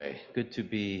Good to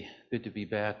be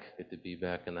back. Good to be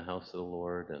back in the house of the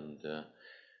Lord and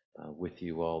with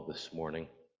you all this morning.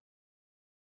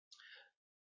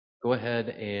 Go ahead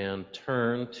and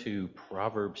turn to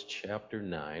Proverbs chapter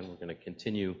 9. We're going to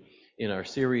continue in our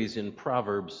series in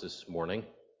Proverbs this morning.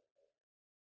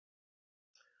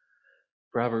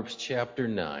 Proverbs chapter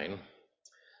 9.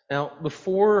 Now,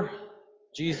 before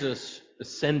Jesus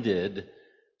ascended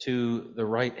to the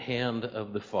right hand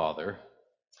of the Father,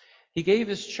 he gave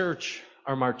his church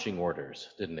our marching orders,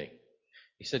 didn't he?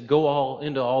 He said, go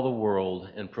into all the world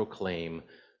and proclaim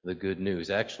the good news.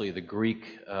 Actually, the Greek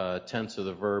tense of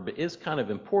the verb is kind of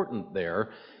important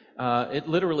there. It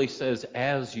literally says,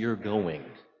 as you're going,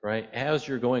 right? As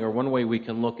you're going, or one way we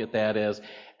can look at that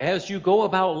as you go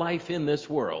about life in this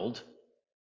world,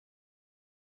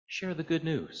 share the good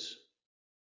news.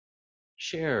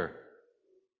 Share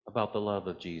about the love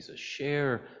of Jesus.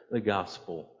 Share the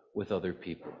gospel with other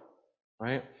people.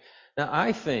 Right? Now,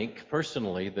 I think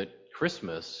personally that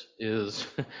Christmas is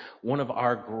one of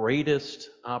our greatest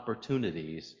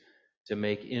opportunities to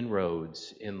make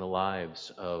inroads in the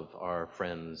lives of our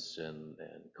friends and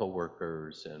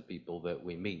coworkers and people that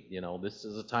we meet. You know, this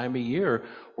is a time of year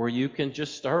where you can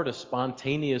just start a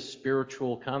spontaneous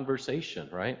spiritual conversation,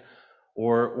 right?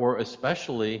 Or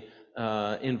especially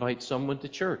invite someone to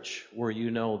church where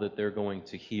you know that they're going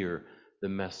to hear the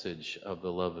message of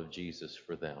the love of Jesus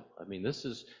for them. I mean, this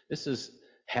is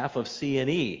half of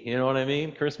C&E, you know what I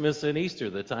mean? Christmas and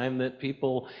Easter, the time that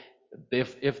people,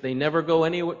 if they never go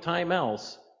any time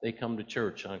else, they come to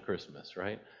church on Christmas,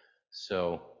 right?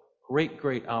 So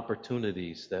great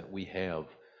opportunities that we have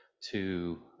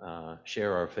to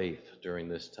share our faith during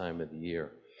this time of the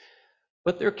year.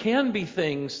 But there can be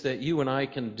things that you and I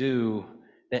can do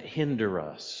that hinder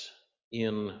us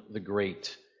in the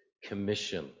Great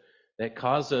Commission, that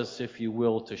cause us, if you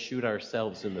will, to shoot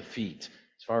ourselves in the feet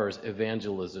as far as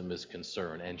evangelism is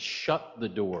concerned and shut the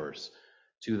doors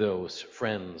to those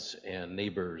friends and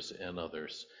neighbors and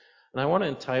others. And I want to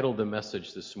entitle the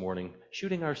message this morning,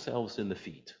 Shooting Ourselves in the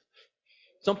Feet.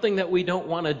 Something that we don't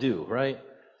want to do, right?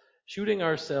 Shooting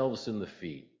ourselves in the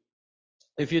feet.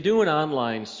 If you do an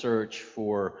online search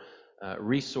for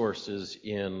resources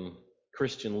in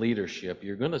Christian leadership,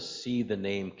 you're going to see the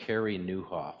name Carey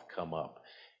Nieuwhof come up.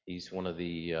 He's one of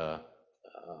the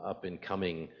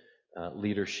up-and-coming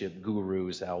leadership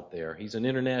gurus out there. He's an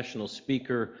international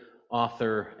speaker,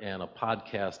 author, and a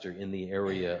podcaster in the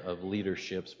area of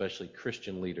leadership, especially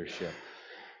Christian leadership.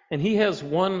 And he has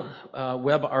one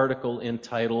web article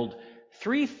entitled,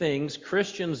 3 Things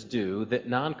Christians Do That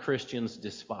Non-Christians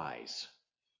Despise.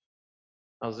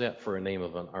 How's that for a name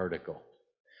of an article?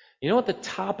 You know what the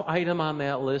top item on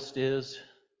that list is?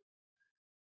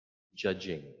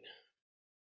 Judging.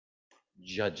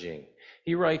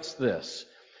 He writes this: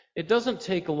 it doesn't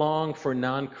take long for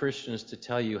non-Christians to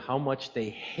tell you how much they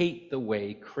hate the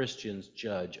way Christians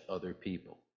judge other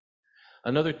people.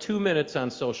 Another 2 minutes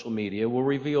on social media will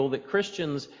reveal that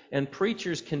Christians and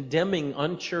preachers condemning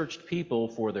unchurched people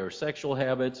for their sexual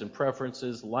habits and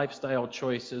preferences, lifestyle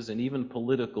choices, and even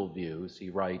political views.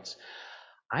 He writes,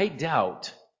 I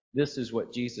doubt this is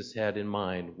what Jesus had in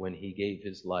mind when he gave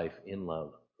his life in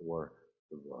love for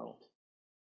the world.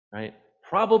 Right?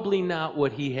 Probably not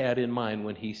what he had in mind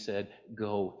when he said,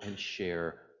 go and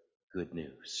share good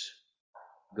news.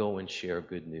 Go and share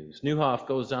good news. Nieuwhof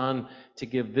goes on to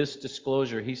give this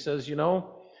disclosure. He says,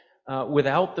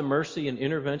 without the mercy and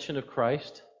intervention of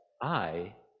Christ,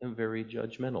 I am very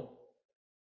judgmental.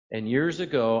 And years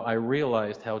ago, I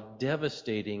realized how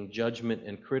devastating judgment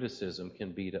and criticism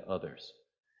can be to others.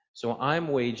 So I'm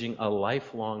waging a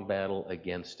lifelong battle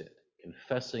against it,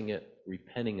 confessing it,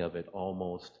 repenting of it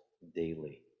almost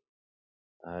daily.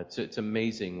 It's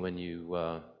amazing when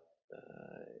you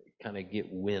kind of get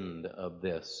wind of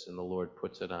this and the Lord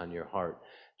puts it on your heart.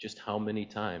 Just how many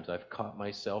times I've caught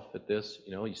myself at this,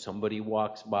 somebody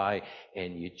walks by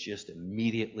and you just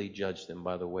immediately judge them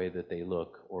by the way that they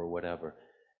look or whatever.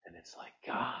 And it's like,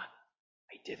 God,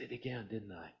 I did it again,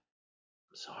 didn't I?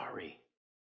 I'm sorry.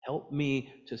 Help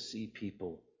me to see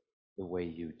people the way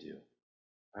you do,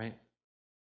 right?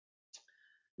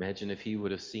 Imagine if he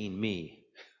would have seen me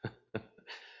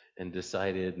and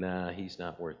decided, nah, he's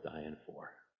not worth dying for,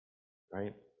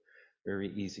 right?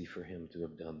 Very easy for him to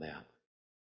have done that.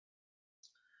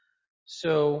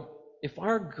 So if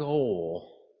our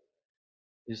goal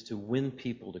is to win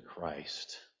people to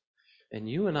Christ, and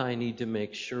you and I need to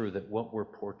make sure that what we're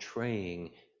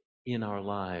portraying in our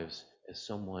lives is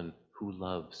someone who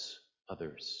loves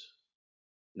others,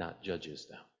 not judges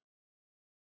them.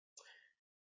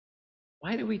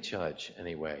 Why do we judge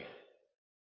anyway?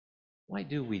 Why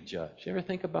do we judge? You ever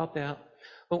think about that?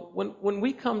 But when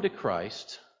we come to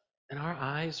Christ and our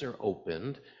eyes are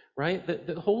opened, right,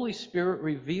 the Holy Spirit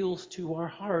reveals to our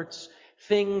hearts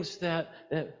things that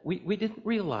we didn't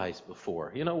realize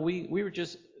before. We were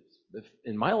just,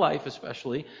 in my life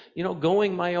especially,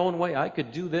 going my own way. I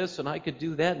could do this and I could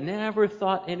do that. Never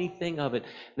thought anything of it.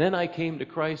 Then I came to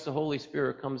Christ. The Holy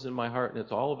Spirit comes in my heart, and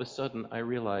it's all of a sudden I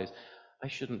realize I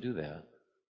shouldn't do that.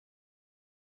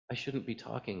 I shouldn't be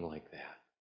talking like that.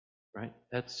 Right?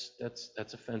 That's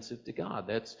offensive to God.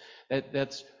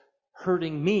 That's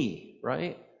hurting me,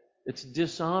 right? It's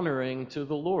dishonoring to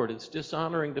the Lord. It's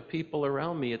dishonoring to people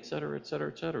around me, et cetera, et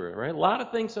cetera, et cetera, right? A lot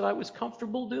of things that I was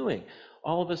comfortable doing,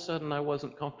 all of a sudden I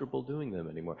wasn't comfortable doing them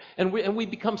anymore. And we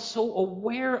become so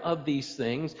aware of these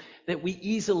things that we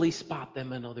easily spot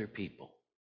them in other people,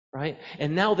 right?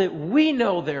 And now that we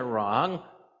know they're wrong,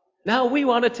 now we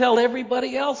want to tell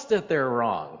everybody else that they're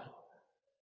wrong,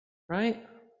 right?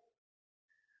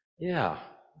 Yeah.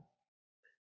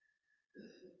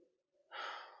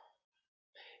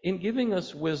 In giving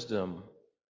us wisdom,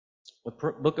 the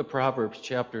book of Proverbs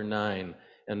chapter 9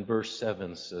 and verse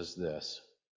 7 says this: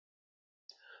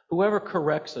 whoever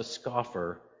corrects a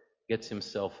scoffer gets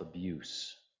himself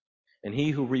abuse, and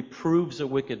he who reproves a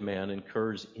wicked man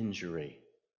incurs injury.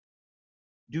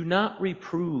 Do not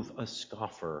reprove a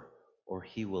scoffer, or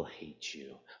he will hate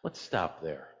you. Let's stop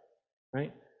there,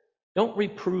 right? Don't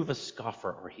reprove a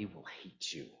scoffer, or he will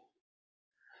hate you.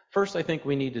 First, I think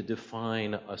we need to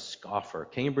define a scoffer.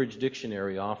 Cambridge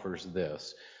Dictionary offers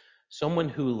this: someone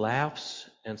who laughs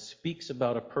and speaks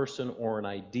about a person or an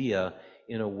idea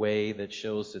in a way that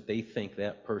shows that they think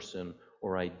that person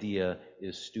or idea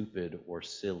is stupid or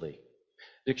silly.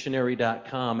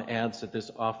 Dictionary.com adds that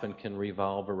this often can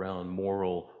revolve around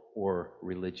moral or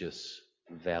religious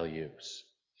values.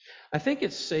 I think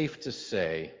it's safe to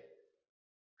say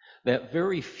that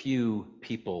very few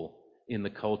people in the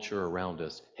culture around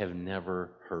us have never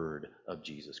heard of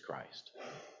Jesus Christ,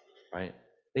 right?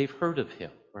 They've heard of him,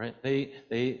 right?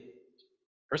 They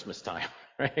Christmas time,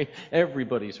 right?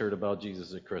 Everybody's heard about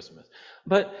Jesus at Christmas.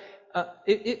 But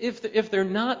if they're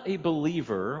not a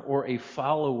believer or a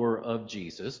follower of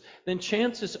Jesus, then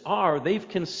chances are they've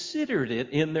considered it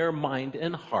in their mind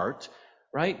and heart,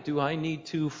 right? Do I need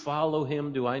to follow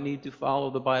him? Do I need to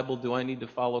follow the Bible? Do I need to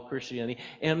follow Christianity?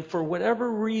 And for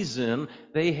whatever reason,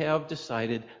 they have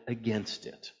decided against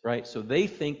it, right? So they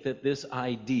think that this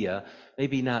idea,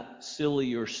 maybe not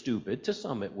silly or stupid, to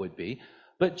some it would be,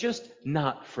 but just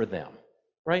not for them,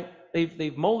 right?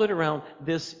 They've molded around,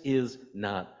 this is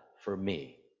not for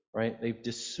me, right? They've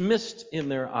dismissed in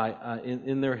their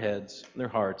heads, in their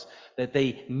hearts, that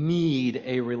they need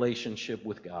a relationship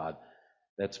with God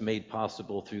that's made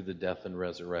possible through the death and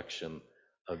resurrection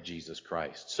of Jesus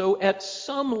Christ. So at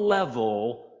some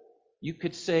level, you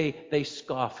could say they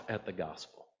scoff at the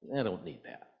gospel. I don't need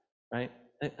that, right?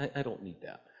 I don't need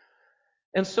that.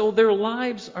 And so their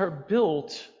lives are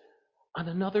built on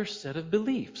another set of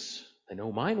beliefs. I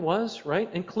know mine was, right?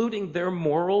 Including their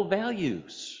moral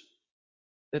values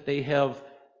that they have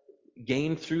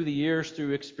gained through the years,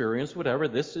 through experience, whatever.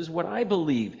 This is what I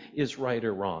believe is right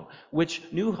or wrong, which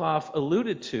Neuhoff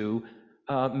alluded to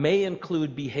may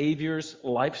include behaviors,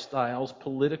 lifestyles,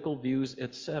 political views,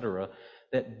 etc.,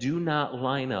 that do not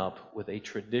line up with a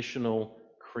traditional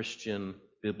Christian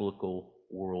biblical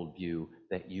worldview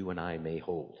that you and I may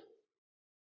hold.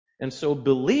 And so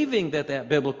believing that that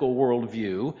biblical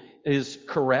worldview is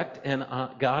correct and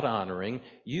God-honoring,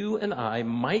 you and I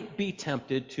might be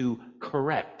tempted to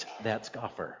correct that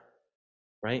scoffer,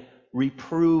 right?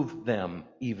 Reprove them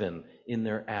even in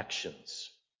their actions.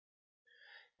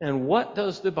 And what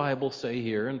does the Bible say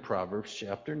here in Proverbs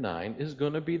chapter 9 is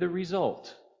going to be the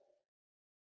result?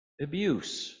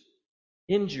 Abuse,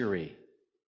 injury,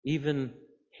 even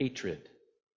hatred.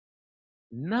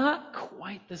 Not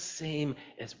quite the same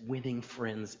as winning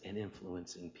friends and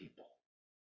influencing people,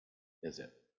 is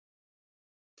it?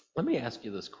 Let me ask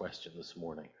you this question this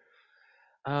morning.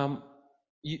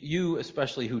 You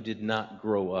especially who did not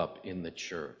grow up in the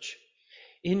church,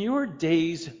 in your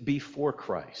days before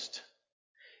Christ,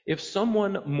 if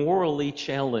someone morally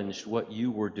challenged what you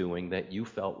were doing that you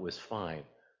felt was fine,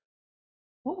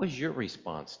 what was your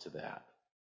response to that?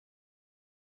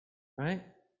 Right?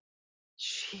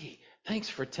 Gee, thanks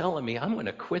for telling me. I'm going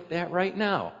to quit that right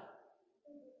now.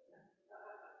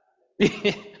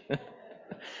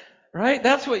 Right?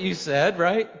 That's what you said,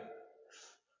 right?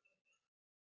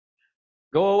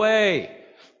 Go away.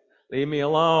 Leave me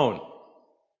alone.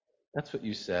 That's what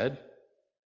you said,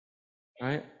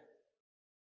 right?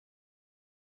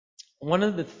 One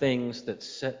of the things that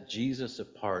set Jesus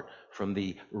apart from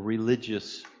the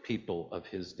religious people of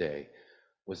his day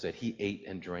was that he ate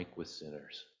and drank with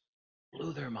sinners.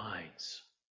 Blew their minds.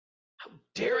 How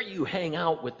dare you hang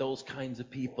out with those kinds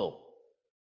of people?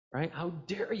 Right? How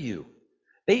dare you?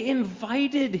 They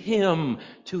invited him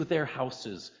to their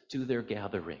houses, to their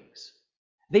gatherings.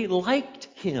 They liked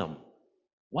him.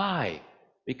 Why?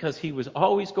 Because he was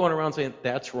always going around saying,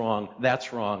 that's wrong,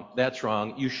 that's wrong, that's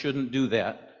wrong, you shouldn't do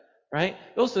that. Right?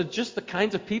 Those are just the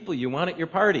kinds of people you want at your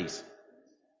parties.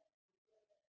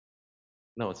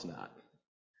 No, it's not.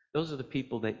 Those are the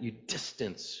people that you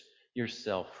distance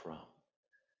yourself from.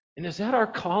 And is that our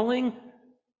calling?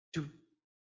 To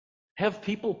have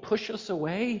people push us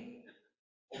away?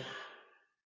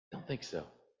 Don't think so.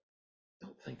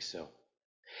 Don't think so.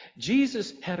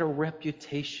 Jesus had a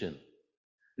reputation,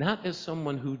 not as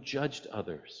someone who judged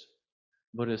others,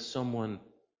 but as someone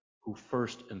who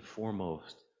first and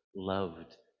foremost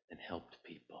loved and helped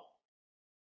people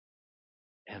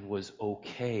and was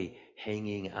okay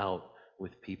hanging out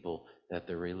with people that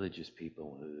the religious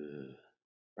people,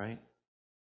 right?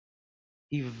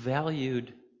 He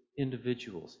valued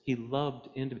individuals. He loved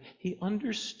individuals. He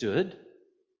understood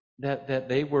that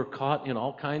they were caught in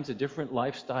all kinds of different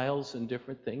lifestyles and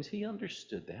different things. He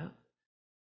understood that.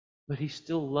 But he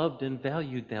still loved and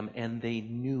valued them, and they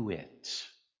knew it.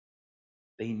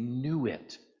 They knew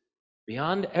it.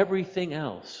 Beyond everything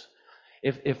else.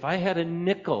 If I had a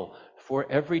nickel for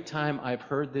every time I've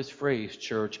heard this phrase,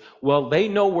 church, well, they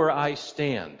know where I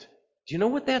stand. Do you know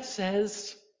what that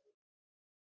says?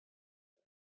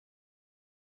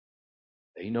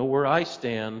 They know where I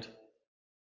stand.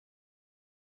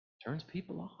 Turns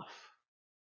people off.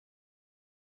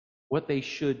 What they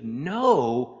should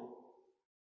know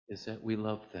is that we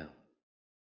love them,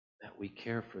 that we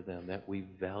care for them, that we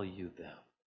value them.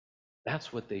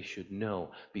 That's what they should know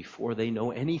before they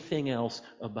know anything else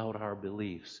about our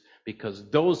beliefs, because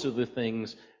those are the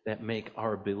things that make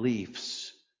our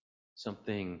beliefs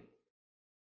something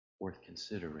worth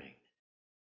considering.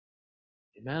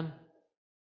 Amen?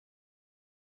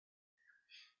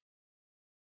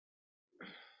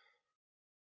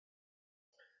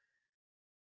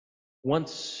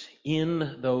 Once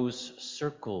in those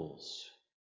circles,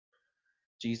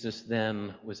 Jesus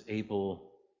then was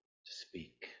able to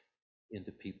speak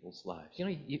into people's lives. You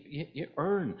know, you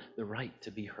earn the right to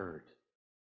be heard.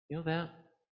 You know that?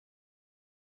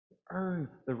 Earn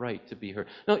the right to be heard.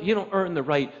 No, you don't earn the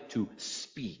right to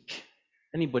speak.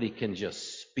 Anybody can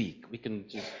just speak. We can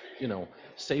just,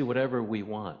 say whatever we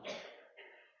want.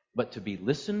 But to be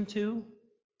listened to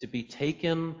be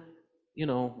taken,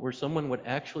 where someone would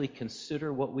actually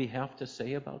consider what we have to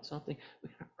say about something, we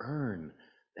gotta earn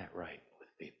that right with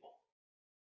people.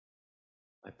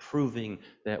 By proving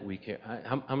that we care.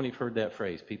 How many have heard that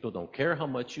phrase? People don't care how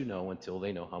much you know until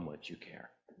they know how much you care.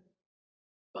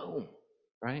 Boom.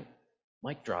 Right?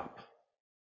 Mic drop.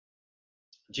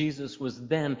 Jesus was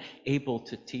then able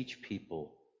to teach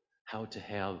people how to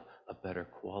have a better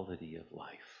quality of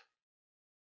life.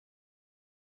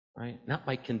 Right? Not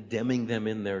by condemning them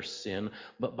in their sin,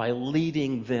 but by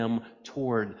leading them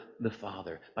toward the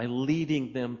Father, by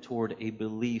leading them toward a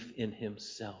belief in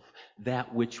Himself,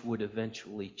 that which would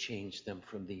eventually change them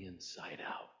from the inside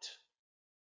out.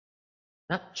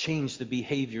 Not change the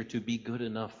behavior to be good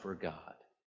enough for God.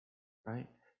 Right?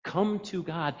 Come to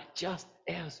God just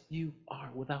as you are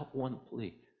without one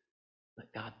plea.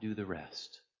 Let God do the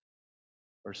rest.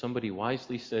 Or somebody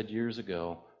wisely said years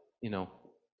ago,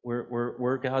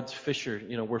 we're God's fisher,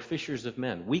 we're fishers of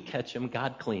men. We catch them,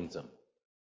 God cleans them.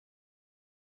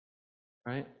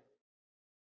 Right?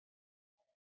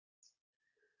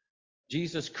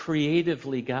 Jesus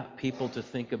creatively got people to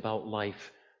think about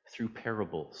life through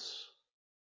parables,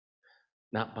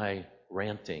 not by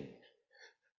ranting.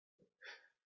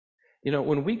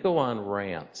 When we go on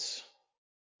rants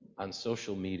on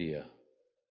social media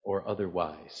or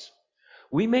otherwise,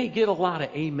 we may get a lot of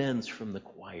amens from the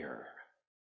choir.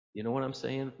 You know what I'm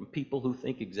saying? From people who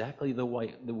think exactly the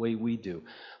way we do.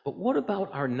 But what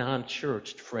about our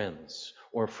non-churched friends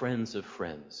or friends of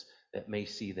friends that may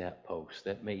see that post,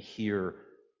 that may hear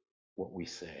what we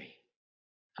say?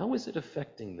 How is it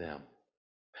affecting them?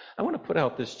 I want to put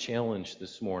out this challenge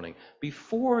this morning.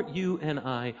 Before you and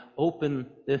I open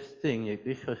this thing,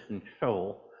 this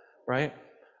show, right?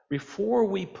 Before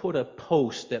we put a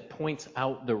post that points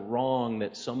out the wrong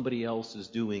that somebody else is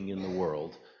doing in the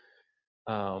world,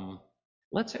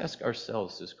 let's ask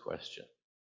ourselves this question.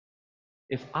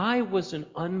 If I was an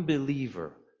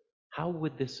unbeliever, how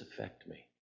would this affect me?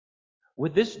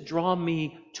 Would this draw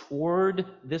me toward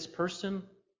this person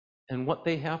and what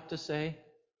they have to say?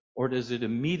 Or does it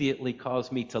immediately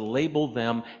cause me to label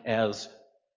them as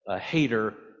a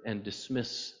hater and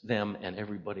dismiss them and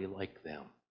everybody like them?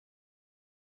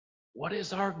 What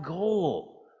is our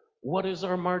goal? What is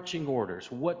our marching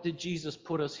orders? What did Jesus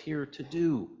put us here to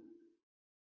do?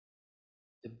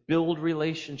 To build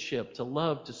relationship, to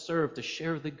love, to serve, to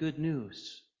share the good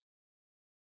news.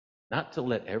 Not to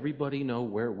let everybody know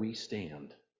where we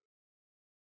stand.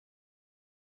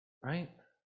 Right?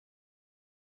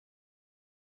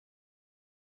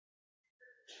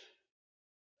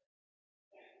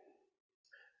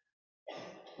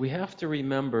 We have to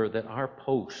remember that our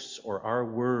posts or our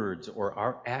words or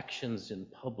our actions in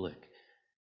public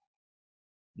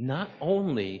not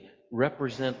only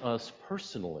represent us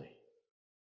personally,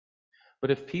 but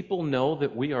if people know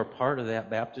that we are part of that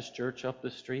Baptist church up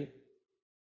the street,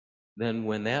 then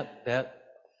when that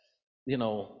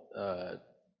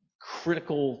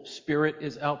critical spirit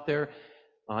is out there,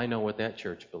 I know what that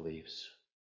church believes.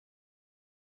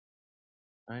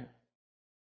 Right?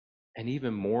 And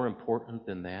even more important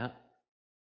than that,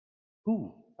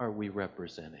 who are we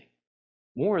representing?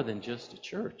 More than just a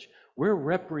church. We're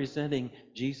representing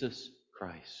Jesus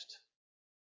Christ.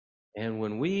 And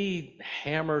when we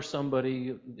hammer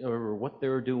somebody or what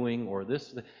they're doing or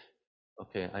this,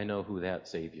 okay, I know who that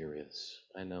Savior is.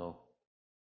 I know.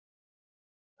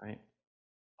 Right?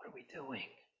 What are we doing?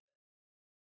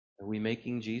 Are we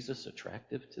making Jesus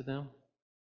attractive to them?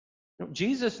 No,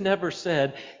 Jesus never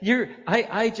said,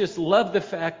 I just love the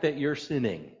fact that you're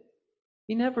sinning.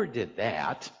 He never did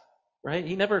that. Right?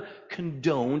 He never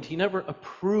condoned, he never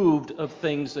approved of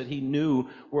things that he knew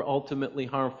were ultimately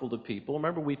harmful to people.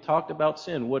 Remember, we talked about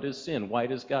sin. What is sin? Why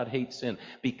does God hate sin?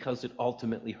 Because it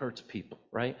ultimately hurts people,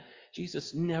 right?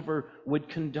 Jesus never would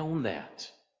condone that.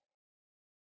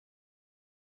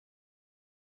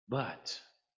 But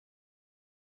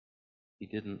he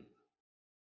didn't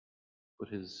put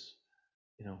his,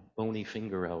 bony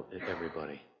finger out at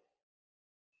everybody.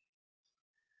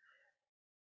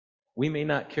 We may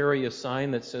not carry a sign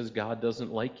that says God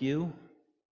doesn't like you.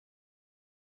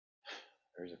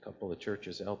 There's a couple of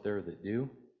churches out there that do.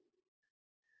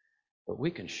 But we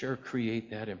can sure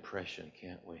create that impression,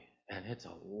 can't we? And it's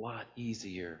a lot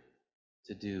easier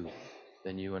to do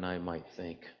than you and I might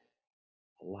think.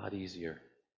 A lot easier.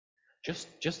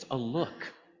 Just a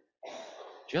look.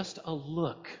 Just a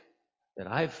look that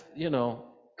I've,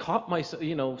 caught myself,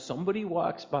 somebody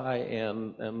walks by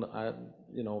and I,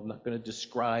 I'm not going to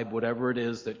describe whatever it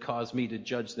is that caused me to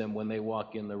judge them when they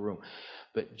walk in the room.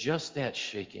 But just that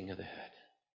shaking of the head.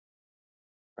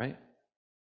 Right?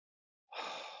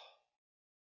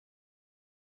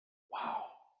 Wow.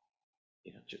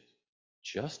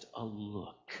 Just a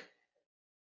look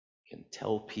can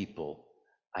tell people,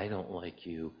 I don't like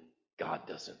you, God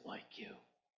doesn't like you.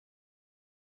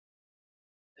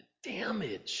 The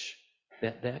damage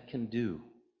that can do,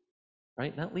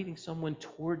 right? Not leading someone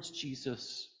towards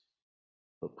Jesus,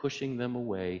 but pushing them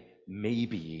away,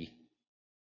 maybe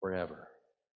forever.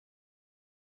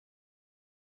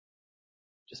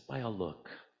 Just by a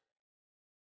look.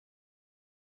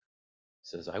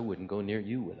 He says, I wouldn't go near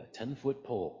you with a 10-foot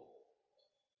pole.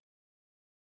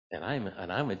 And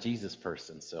I'm a Jesus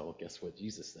person, so guess what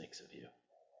Jesus thinks of you?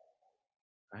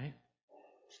 Right?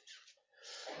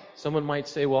 Someone might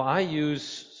say, well, I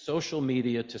use social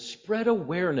media to spread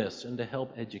awareness and to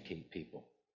help educate people.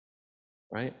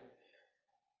 Right?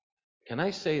 Can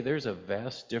I say there's a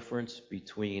vast difference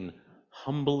between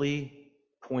humbly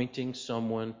pointing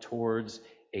someone towards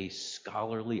a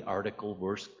scholarly article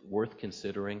worth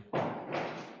considering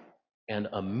and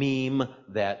a meme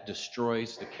that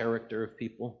destroys the character of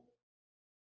people,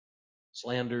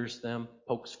 slanders them,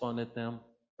 pokes fun at them,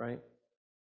 right?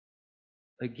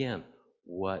 Again,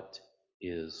 what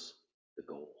is the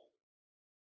goal?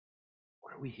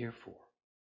 What are we here for?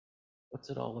 What's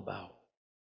it all about?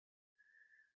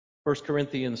 1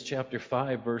 Corinthians chapter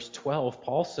 5, verse 12,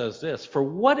 Paul says this, for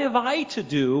what have I to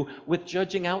do with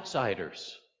judging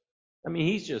outsiders? I mean,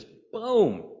 he's just,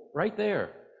 boom, right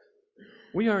there.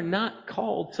 We are not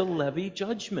called to levy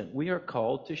judgment. We are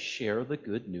called to share the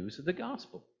good news of the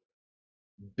gospel,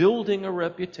 building a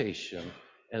reputation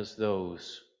as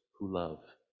those who love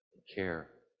and care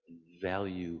and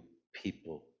value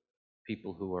people,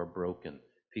 people who are broken,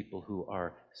 people who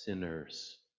are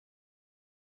sinners.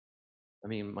 I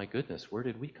mean, my goodness, where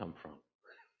did we come from?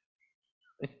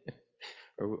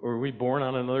 Were we born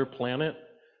on another planet?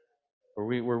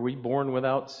 Were we born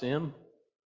without sin?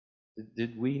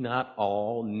 Did we not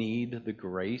all need the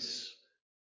grace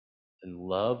and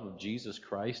love of Jesus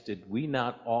Christ? Did we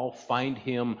not all find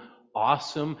him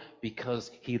awesome because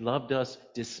he loved us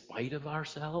despite of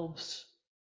ourselves?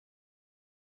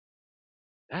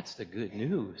 That's the good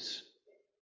news.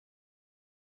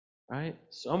 Right?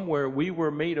 Somewhere we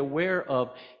were made aware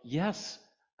of, yes,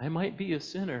 I might be a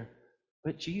sinner,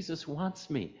 But Jesus wants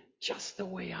me just the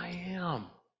way I am.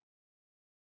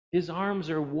 His arms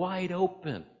are wide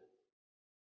open.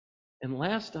 And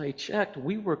last I checked,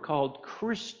 we were called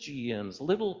Christians,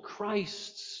 little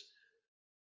Christs.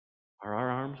 Are our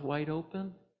arms wide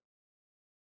open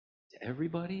to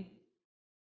everybody?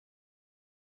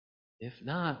 If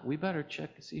not, we better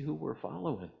check to see who we're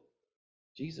following,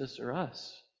 Jesus or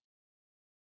us.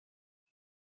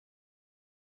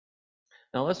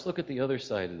 Now let's look at the other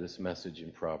side of this message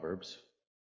in Proverbs,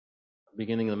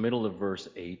 beginning in the middle of verse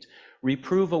 8.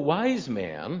 Reprove a wise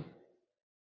man,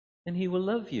 and he will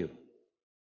love you.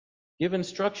 Give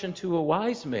instruction to a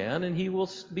wise man, and he will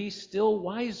be still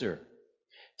wiser.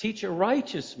 Teach a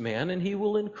righteous man, and he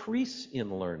will increase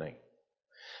in learning.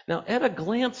 Now, at a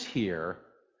glance here,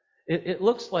 it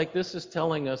looks like this is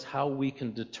telling us how we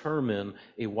can determine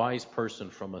a wise person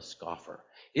from a scoffer.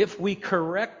 If we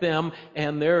correct them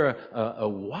and they're a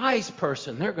wise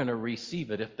person, they're going to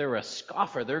receive it. If they're a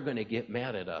scoffer, they're going to get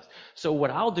mad at us. So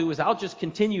what I'll do is I'll just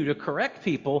continue to correct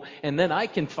people, and then I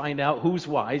can find out who's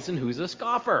wise and who's a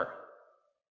scoffer.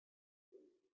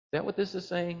 Is that what this is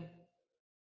saying?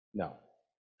 No.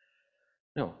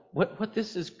 No. What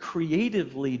this is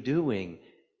creatively doing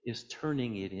is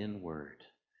turning it inward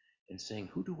and saying,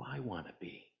 who do I want to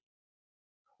be?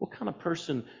 What kind of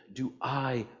person do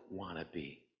I want to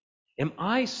be? Am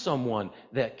I someone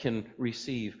that can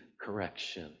receive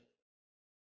correction?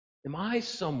 Am I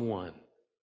someone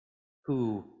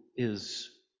who is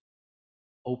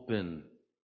open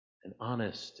and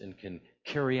honest and can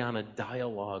carry on a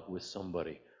dialogue with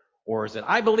somebody? Or is it,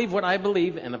 I believe what I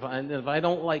believe, and if I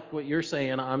don't like what you're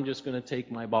saying, I'm just going to take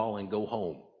my ball and go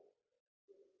home?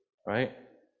 Right?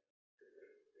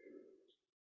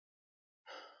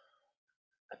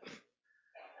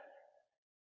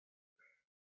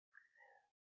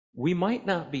 We might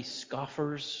not be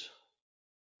scoffers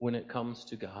when it comes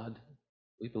to God.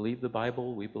 We believe the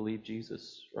Bible. We believe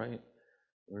Jesus, right?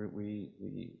 We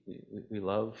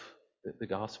love the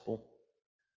gospel.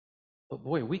 But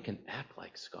boy, we can act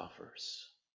like scoffers.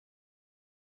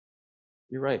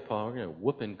 You're right, Paul. We're going to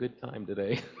whoop in good time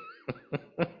today.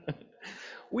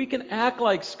 We can act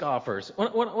like scoffers.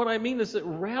 What I mean is that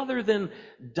rather than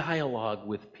dialogue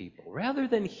with people, rather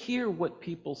than hear what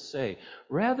people say,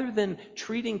 rather than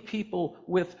treating people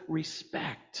with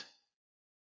respect,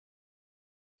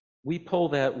 we pull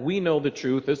that, we know the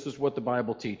truth, this is what the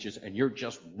Bible teaches, and you're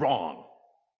just wrong.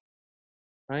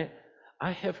 Right?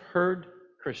 I have heard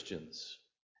Christians,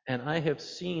 and I have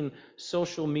seen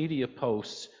social media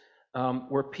posts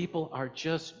where people are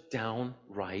just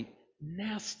downright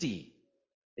nasty.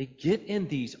 They get in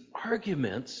these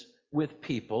arguments with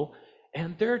people,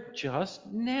 and they're just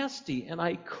nasty, and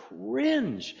I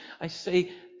cringe. I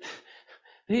say,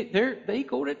 they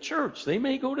go to church. They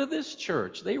may go to this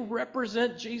church. They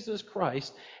represent Jesus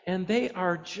Christ, and they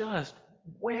are just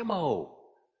whammo,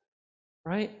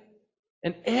 right?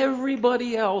 And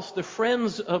everybody else, the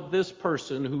friends of this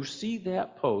person who see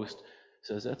that post,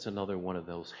 says, that's another one of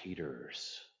those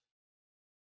haters.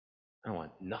 I don't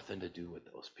want nothing to do with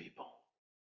those people.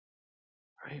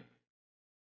 Right?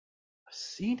 I've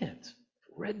seen it,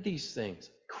 read these things,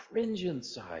 cringe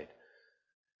inside.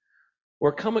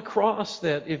 Or come across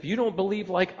that if you don't believe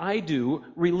like I do,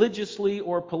 religiously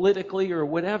or politically or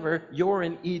whatever, you're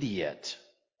an idiot.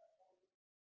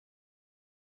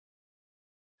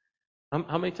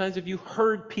 How many times have you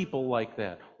heard people like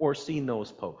that or seen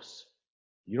those posts?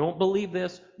 You don't believe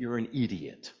this, you're an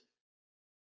idiot.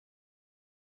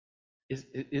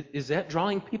 Is that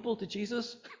drawing people to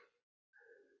Jesus?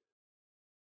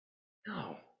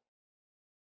 No.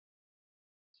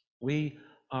 We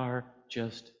are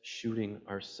just shooting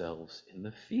ourselves in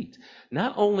the feet.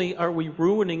 Not only are we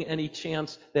ruining any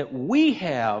chance that we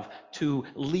have to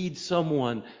lead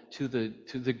someone to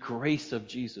the grace of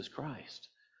Jesus Christ,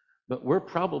 but we're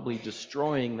probably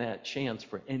destroying that chance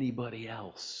for anybody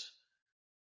else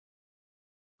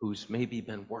who's maybe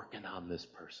been working on this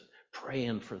person,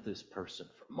 praying for this person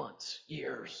for months,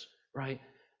 years, right?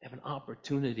 Have an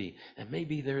opportunity, and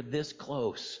maybe they're this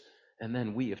close, and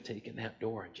then we have taken that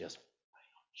door and just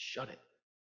shut it.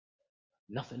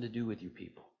 Nothing to do with you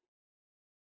people.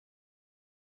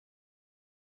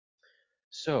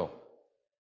 So,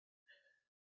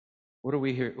 what are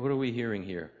we hearing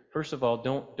here? First of all,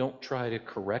 don't try to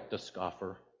correct a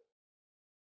scoffer.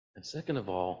 And second of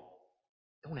all,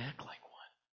 don't act like one.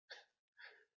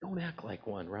 Don't act like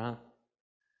one, Ron.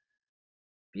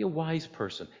 Be a wise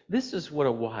person. This is what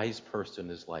a wise person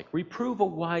is like. Reprove a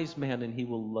wise man and he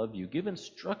will love you. Give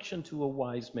instruction to a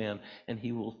wise man and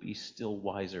he will be still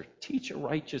wiser. Teach a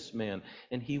righteous man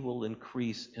and he will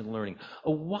increase in learning.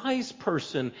 A wise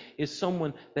person is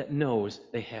someone that knows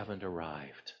they haven't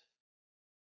arrived.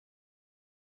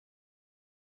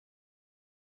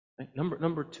 Right?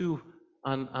 Number two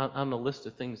on the list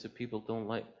of things that people don't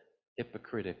like,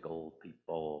 hypocritical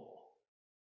people.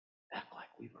 Act like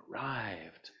we've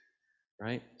arrived,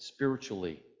 right?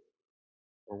 Spiritually.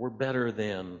 Or we're better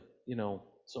than,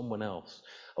 someone else.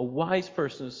 A wise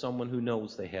person is someone who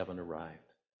knows they haven't arrived,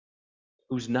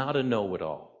 who's not a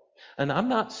know-it-all. And I'm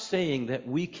not saying that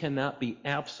we cannot be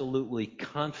absolutely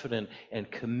confident and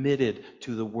committed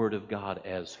to the Word of God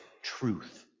as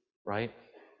truth, right?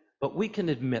 But we can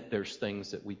admit there's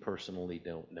things that we personally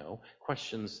don't know,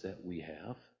 questions that we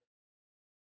have,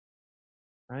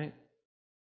 right?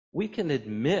 We can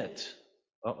admit,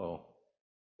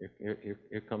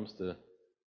 here comes the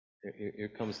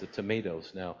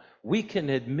tomatoes now. We can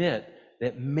admit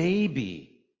that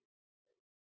maybe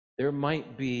there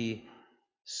might be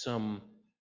some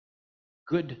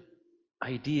good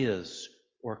ideas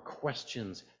or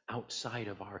questions outside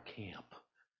of our camp,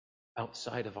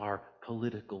 outside of our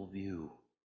political view,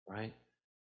 right?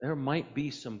 There might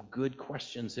be some good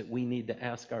questions that we need to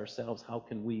ask ourselves. How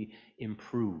can we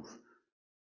improve?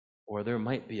 Or there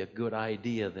might be a good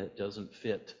idea that doesn't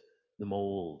fit the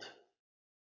mold.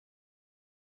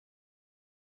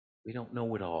 We don't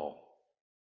know it all.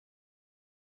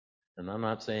 And I'm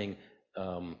not saying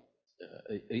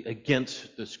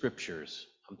against the scriptures.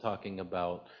 I'm talking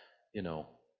about,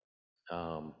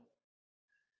 um,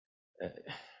 uh,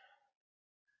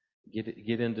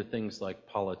 get into things like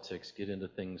politics, get into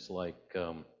things like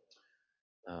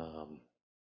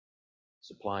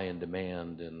supply and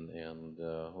demand, and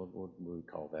what do we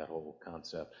call that whole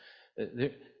concept?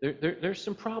 There's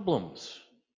some problems.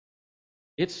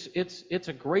 It's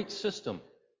a great system,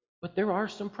 but there are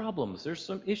some problems. There's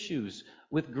some issues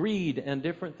with greed and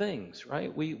different things,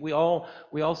 right? We all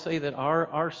say that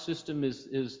our system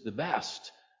is the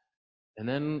best, and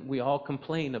then we all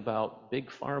complain about big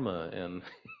pharma and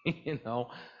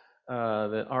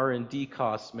that R&D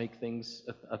costs make things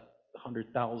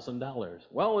 $100,000.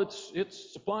 Well,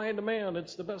 it's supply and demand.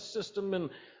 It's the best system,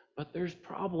 but there's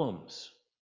problems,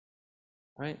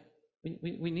 right?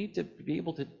 We need to be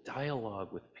able to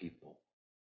dialogue with people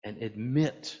and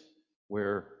admit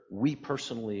where we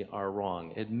personally are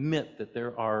wrong. Admit that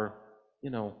there are,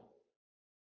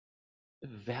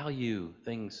 value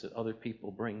things that other people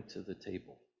bring to the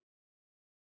table.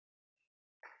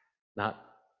 Not,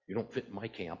 you don't fit in my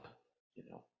camp,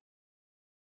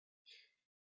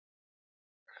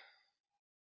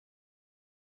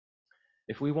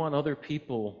 If we want other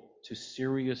people to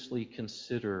seriously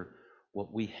consider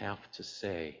what we have to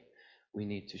say, we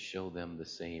need to show them the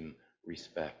same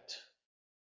respect.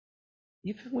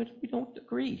 Even when we don't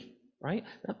agree, right?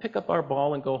 Not pick up our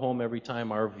ball and go home every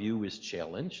time our view is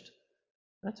challenged.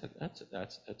 That's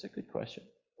a good question.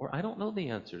 Or I don't know the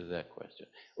answer to that question.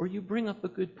 Or you bring up a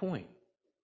good point.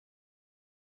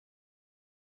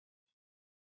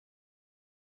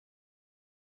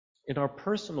 In our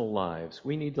personal lives,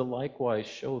 we need to likewise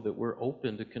show that we're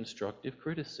open to constructive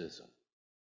criticism.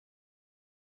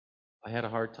 I had a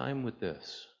hard time with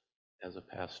this as a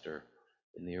pastor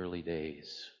in the early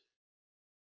days.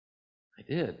 I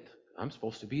did. I'm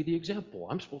supposed to be the example.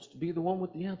 I'm supposed to be the one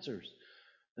with the answers.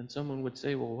 Then someone would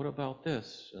say, well, what about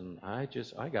this? And I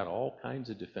got all kinds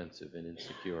of defensive and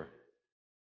insecure.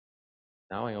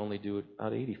 Now I only do it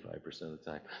about 85% of the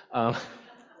time.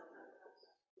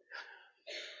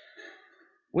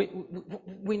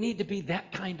 We need to be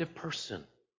that kind of person.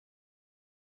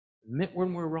 Admit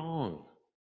when we're wrong,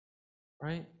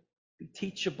 right? Be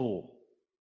teachable.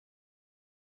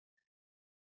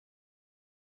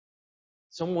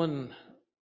 Someone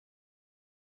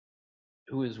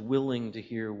who is willing to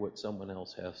hear what someone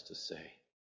else has to say.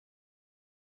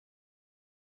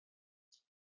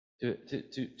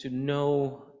 To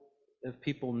know, if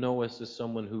people know us as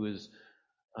someone who is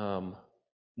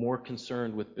more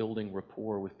concerned with building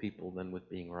rapport with people than with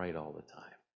being right all the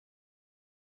time.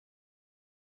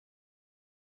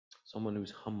 Someone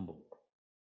who's humble.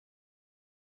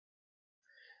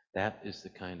 That is the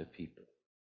kind of people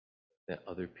that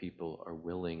other people are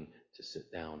willing to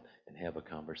sit down and have a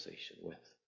conversation with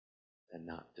and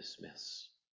not dismiss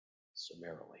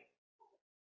summarily.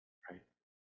 Right?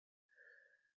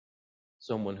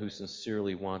 Someone who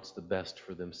sincerely wants the best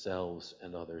for themselves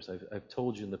and others. I've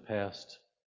told you in the past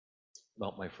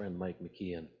about my friend Mike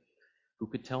McKeon, who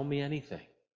could tell me anything,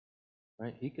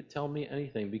 right? He could tell me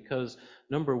anything because,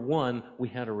 number one, we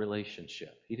had a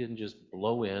relationship. He didn't just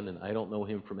blow in and I don't know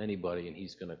him from anybody and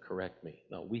he's going to correct me.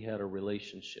 No, we had a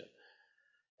relationship.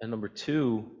 And number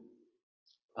two,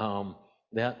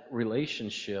 that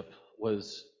relationship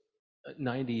was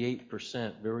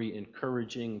 98% very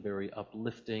encouraging, very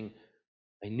uplifting.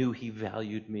 I knew he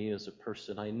valued me as a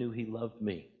person. I knew he loved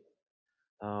me.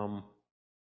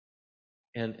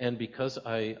 And because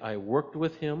I worked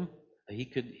with him, he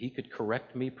could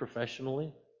correct me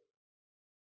professionally.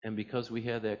 And because we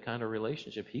had that kind of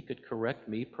relationship, he could correct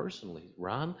me personally.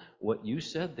 Ron, what you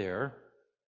said there,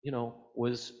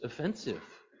 was offensive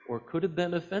or could have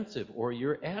been offensive, or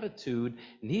your attitude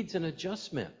needs an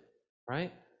adjustment,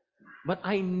 right? But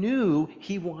I knew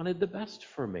he wanted the best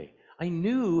for me. I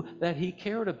knew that he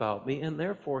cared about me, and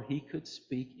therefore he could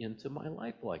speak into my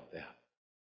life like that.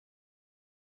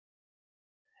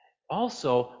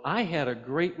 Also, I had a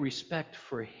great respect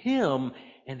for him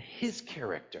and his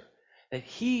character, that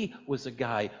he was a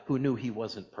guy who knew he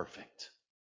wasn't perfect.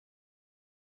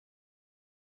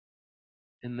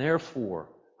 And therefore,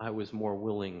 I was more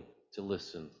willing to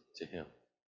listen to him.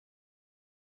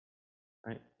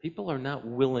 Right? People are not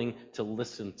willing to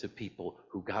listen to people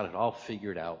who got it all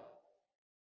figured out.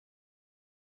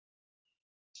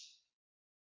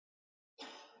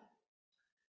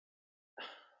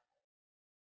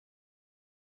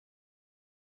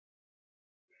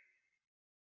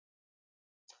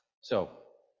 So,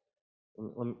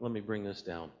 let me bring this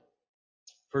down.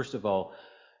 First of all,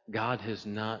 God has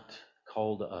not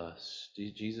called us.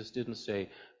 Jesus didn't say,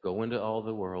 go into all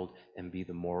the world and be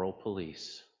the moral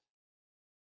police.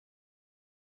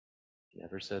 He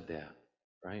never said that,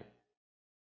 right?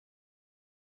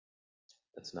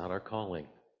 That's not our calling.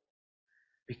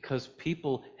 Because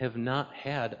people have not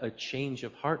had a change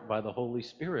of heart by the Holy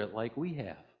Spirit like we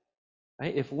have.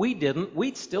 Right? If we didn't,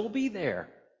 we'd still be there.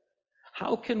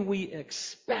 How can we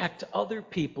expect other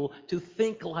people to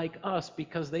think like us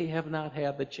because they have not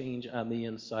had the change on the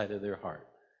inside of their heart?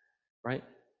 Right?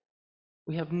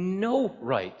 We have no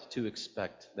right to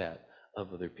expect that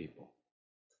of other people.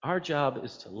 Our job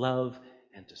is to love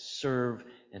and to serve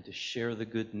and to share the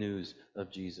good news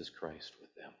of Jesus Christ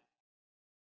with them.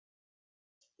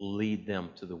 Lead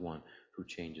them to the one who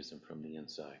changes them from the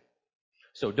inside.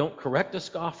 So don't correct a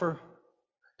scoffer.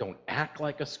 Don't act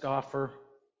like a scoffer.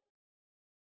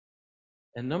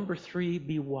 And number three,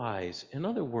 be wise. In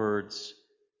other words,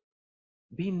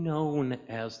 be known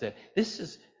as that.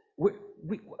 Let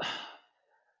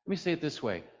me say it this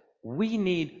way. We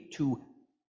need to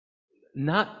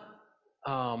not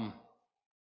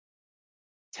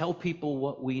tell people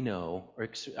what we know.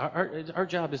 Our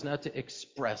job is not to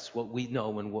express what we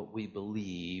know and what we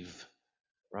believe,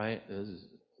 right? This is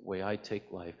the way I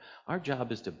take life. Our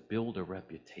job is to build a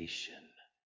reputation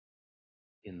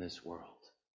in this world.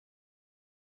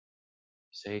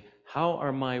 Say, how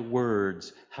are my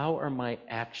words? How are my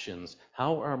actions?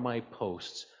 How are my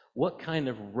posts? What kind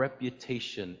of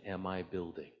reputation am I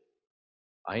building?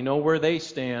 I know where they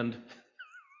stand,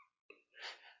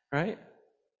 right?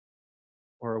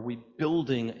 Or are we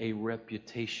building a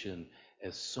reputation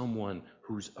as someone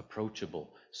who's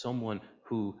approachable, someone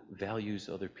who values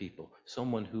other people,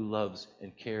 someone who loves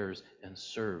and cares and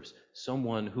serves,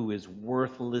 someone who is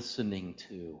worth listening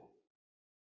to?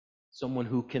 Someone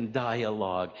who can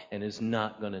dialogue and is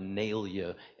not going to nail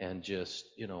you and just,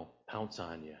 pounce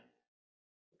on you.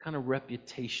 What kind of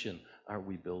reputation are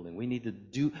we building? We need to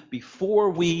do, before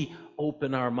we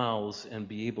open our mouths and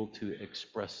be able to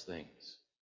express things,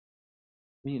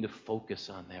 we need to focus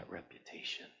on that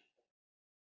reputation.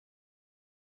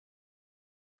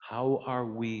 How are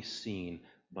we seen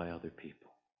by other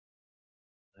people?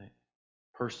 Right?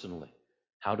 Personally,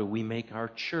 how do we make our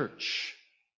church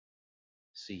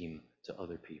seem to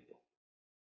other people?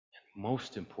 And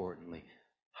most importantly,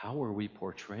 how are we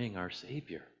portraying our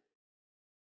Savior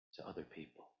to other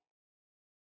people?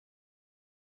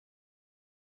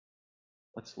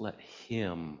 Let's let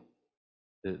him,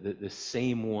 the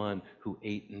same one who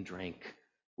ate and drank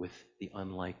with the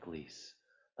unlikelies,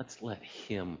 let's let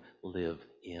him live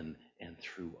in and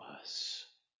through us.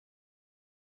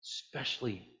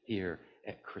 Especially here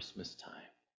at Christmas time.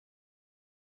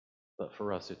 But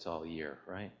for us, it's all year,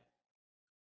 right?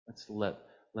 Let's let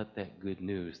that good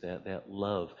news, that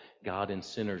love, God and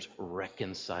sinners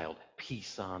reconciled,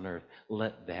 peace on earth,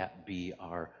 let that be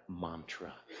our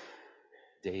mantra,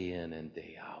 day in and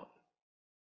day out.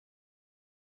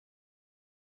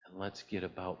 And let's get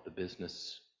about the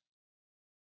business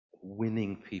of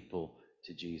winning people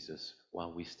to Jesus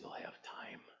while we still have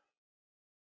time.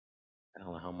 I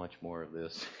don't know how much more of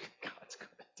this God's going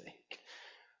to take,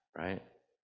 right?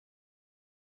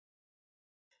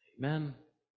 Amen.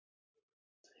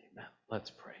 Amen. Let's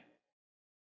pray.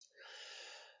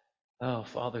 Oh,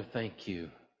 Father, thank you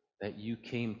that you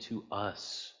came to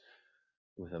us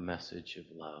with a message of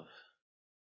love,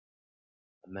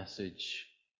 a message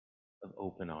of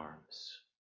open arms.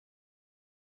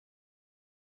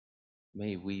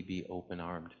 May we be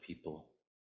open-armed people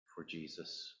for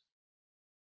Jesus.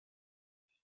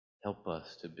 Help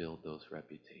us to build those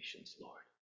reputations, Lord,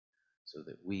 so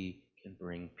that we can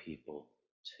bring people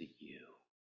to you.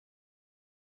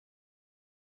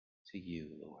 To you,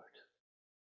 Lord.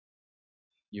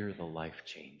 You're the life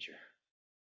changer.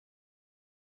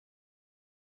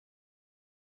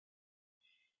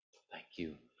 Thank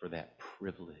you for that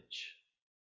privilege.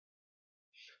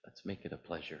 Let's make it a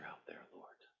pleasure out there, Lord.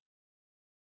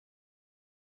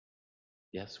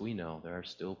 Yes, we know there are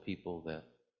still people that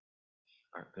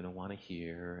aren't going to want to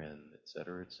hear, and et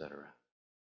cetera, et cetera.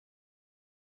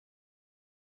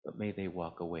 But may they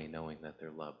walk away knowing that they're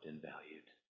loved and valued,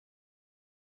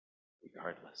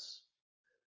 regardless.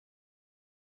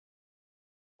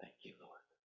 Thank you, Lord.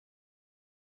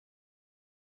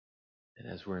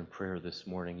 And as we're in prayer this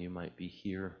morning, you might be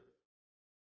here,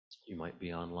 you might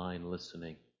be online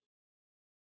listening.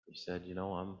 You said,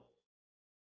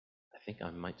 I think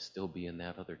I might still be in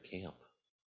that other camp.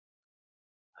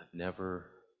 I've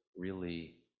never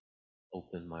really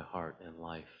opened my heart and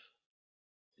life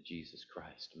to Jesus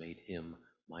Christ, made him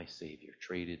my Savior,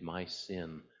 traded my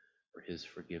sin for his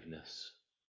forgiveness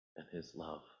and his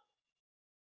love.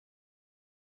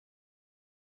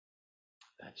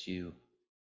 That's you.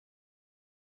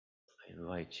 I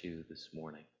invite you this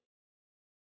morning.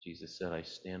 Jesus said, I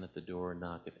stand at the door and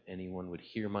knock. If anyone would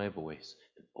hear my voice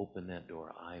and open that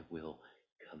door, I will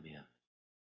come in.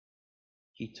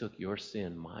 He took your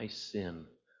sin, my sin,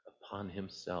 upon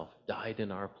himself, died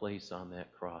in our place on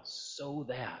that cross so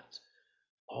that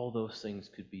all those things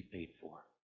could be paid for.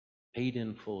 Paid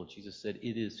in full. Jesus said,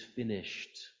 it is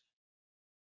finished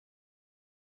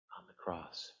on the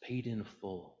cross. Paid in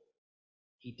full.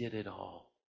 He did it all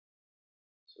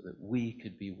so that we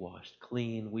could be washed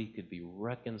clean. We could be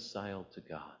reconciled to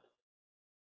God.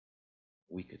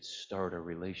 We could start a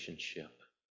relationship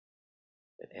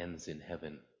that ends in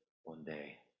heaven one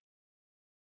day.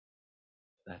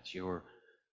 That's your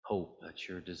hope. That's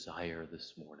your desire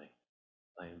this morning.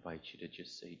 I invite you to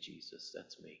just say, Jesus,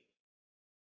 that's me.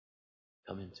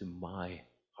 Come into my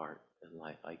heart and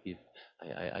life.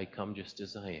 I come just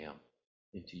as I am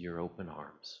into your open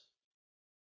arms.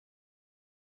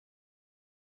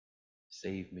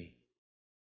 Save me.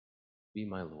 Be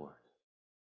my Lord.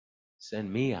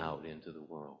 Send me out into the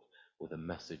world with a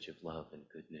message of love and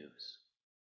good news.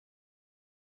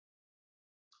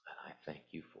 And I thank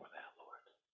you for that, Lord.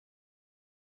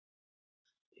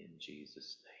 In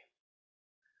Jesus'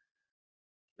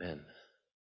 name. Amen.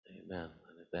 Amen.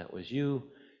 And if that was you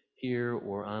here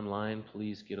or online,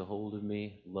 please get a hold of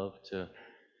me. Love to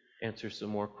answer some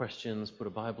more questions, put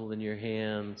a Bible in your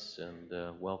hands, and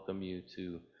welcome you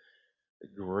to the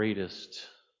greatest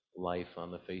life on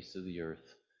the face of the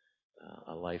earth,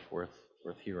 a life worth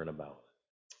hearing about.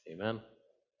 Amen.